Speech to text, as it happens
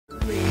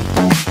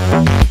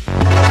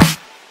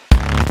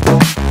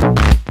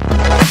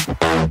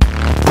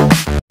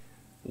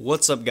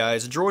What's up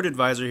guys, Droid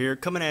Advisor here,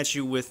 coming at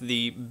you with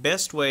the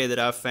best way that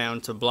I've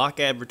found to block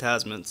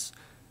advertisements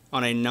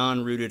on a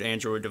non-rooted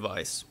Android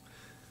device.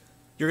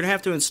 You're going to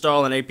have to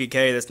install an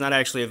APK that's not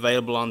actually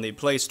available on the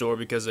Play Store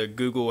because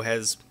Google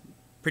has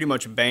pretty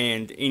much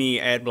banned any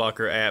ad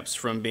blocker apps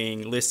from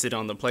being listed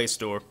on the Play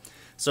Store.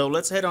 So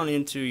let's head on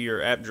into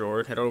your app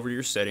drawer, head over to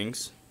your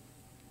settings.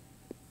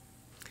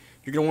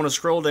 You're going to want to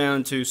scroll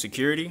down to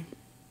security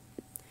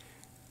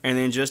and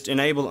then just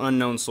enable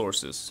unknown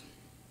sources.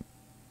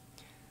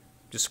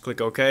 Just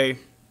click OK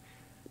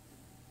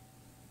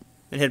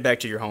and head back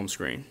to your home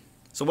screen.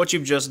 So what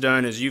you've just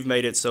done is you've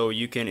made it so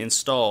you can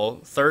install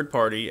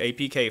third-party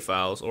APK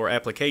files or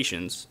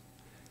applications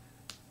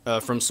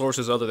from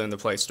sources other than the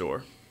Play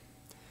Store.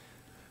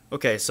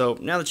 Okay, so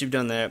now that you've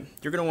done that,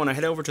 you're going to want to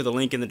head over to the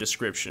link in the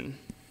description.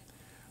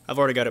 I've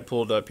already got it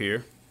pulled up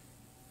here.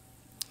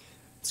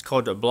 It's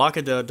called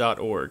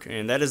blockada.org,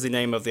 and that is the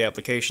name of the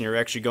application you're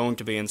actually going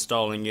to be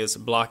installing is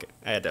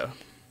Blockada.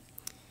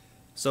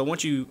 So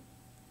once you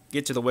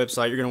get to the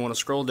website, you're going to want to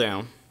scroll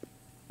down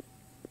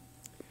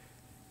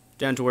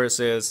to where it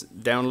says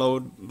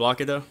download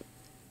Blockada.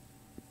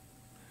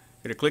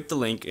 You're going to click the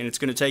link and it's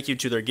going to take you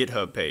to their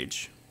GitHub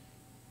page.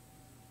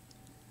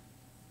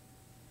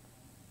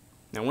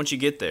 Now once you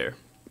get there,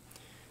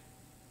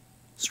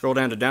 scroll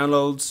down to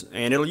downloads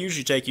and it'll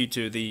usually take you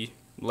to the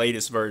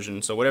latest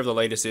version. So whatever the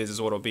latest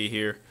is what it'll be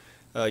here.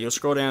 You'll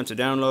scroll down to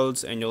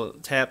downloads and you'll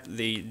tap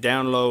the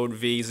download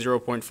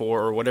v0.4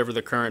 or whatever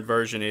the current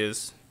version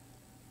is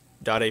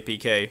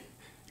 .apk. You're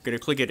going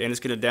to click it and it's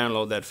going to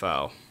download that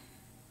file.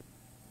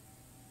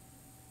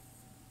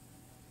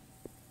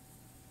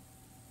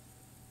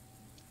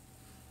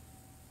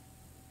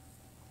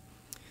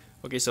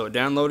 Okay, so it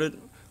downloaded.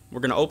 We're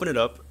going to open it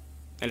up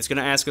and it's going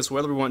to ask us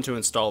whether we want to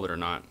install it or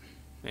not,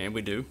 and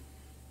we do.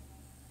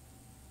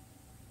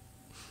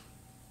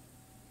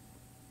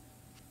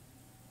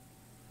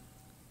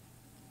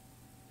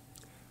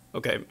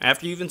 Okay,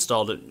 after you've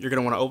installed it, you're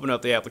going to want to open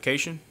up the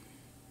application.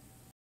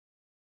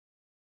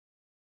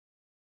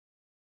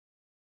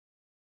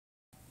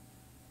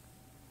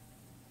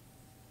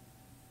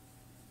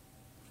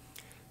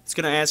 It's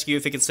going to ask you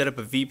if it can set up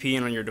a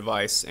VPN on your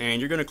device, and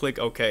you're going to click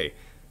OK.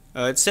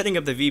 It's setting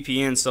up the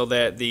VPN so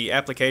that the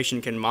application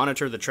can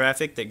monitor the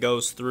traffic that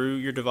goes through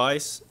your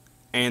device,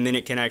 and then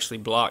it can actually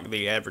block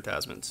the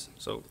advertisements.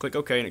 So click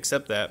OK and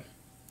accept that.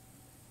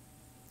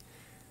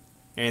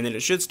 And then it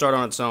should start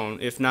on its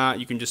own. If not,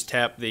 you can just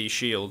tap the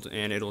shield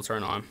and it'll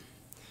turn on.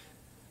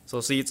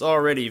 So see, it's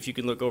already, if you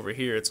can look over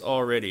here, it's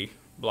already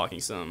blocking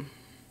some.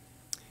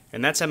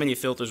 And that's how many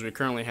filters we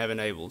currently have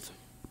enabled.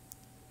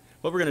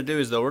 What we're going to do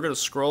is, though, we're going to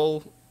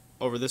scroll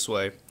over this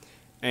way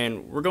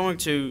and we're going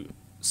to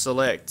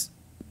select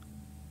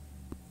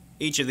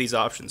each of these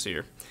options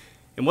here.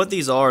 And what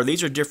these are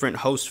different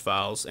host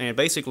files, and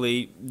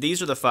basically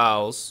these are the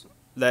files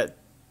that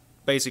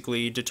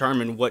basically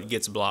determine what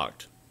gets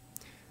blocked.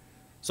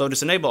 So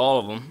just enable all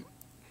of them,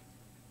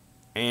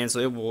 and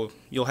so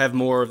you'll have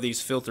more of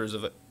these filters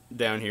of it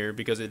down here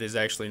because it is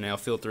actually now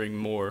filtering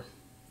more.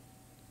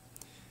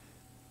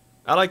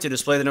 I like to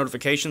display the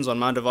notifications on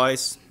my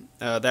device.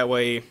 That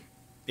way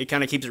it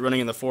kind of keeps it running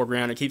in the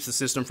foreground. It keeps the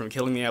system from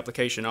killing the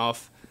application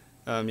off.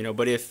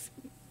 But if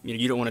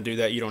you don't want to do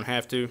that, you don't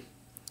have to.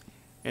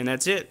 And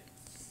that's it.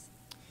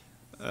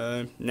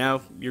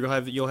 Now you'll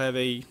have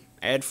a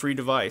ad-free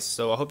device.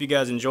 So I hope you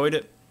guys enjoyed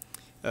it.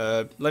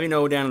 Let me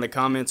know down in the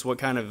comments what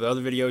kind of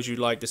other videos you'd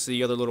like to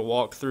see, other little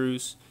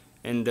walkthroughs,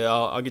 and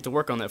I'll get to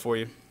work on that for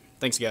you.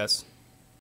 Thanks guys.